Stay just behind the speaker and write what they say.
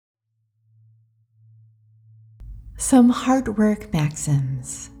Some Heartwork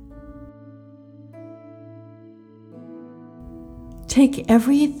Maxims. Take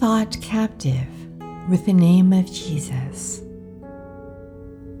every thought captive with the name of Jesus.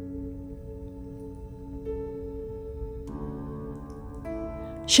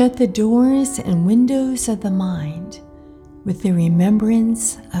 Shut the doors and windows of the mind with the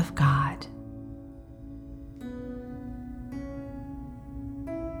remembrance of God.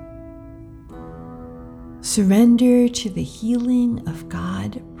 Surrender to the healing of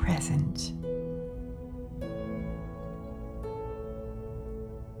God present.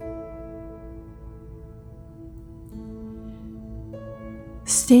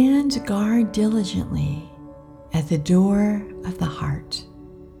 Stand guard diligently at the door of the heart.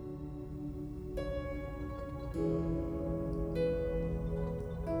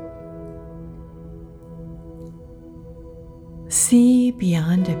 See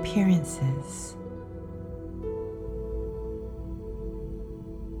beyond appearances.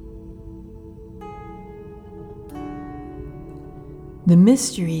 The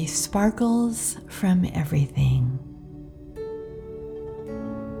mystery sparkles from everything.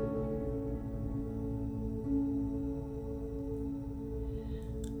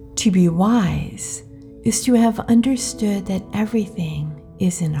 To be wise is to have understood that everything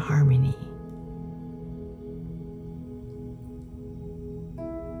is in harmony.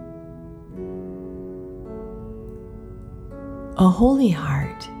 A holy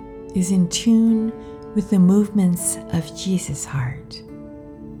heart is in tune with the movements of Jesus' heart.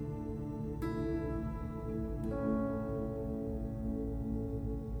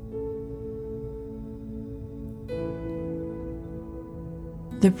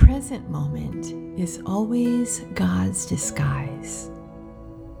 The present moment is always God's disguise.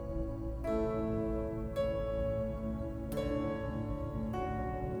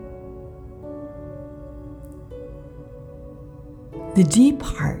 The deep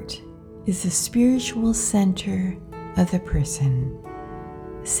heart is the spiritual center of the person,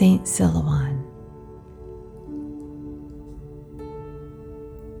 Saint Silouan.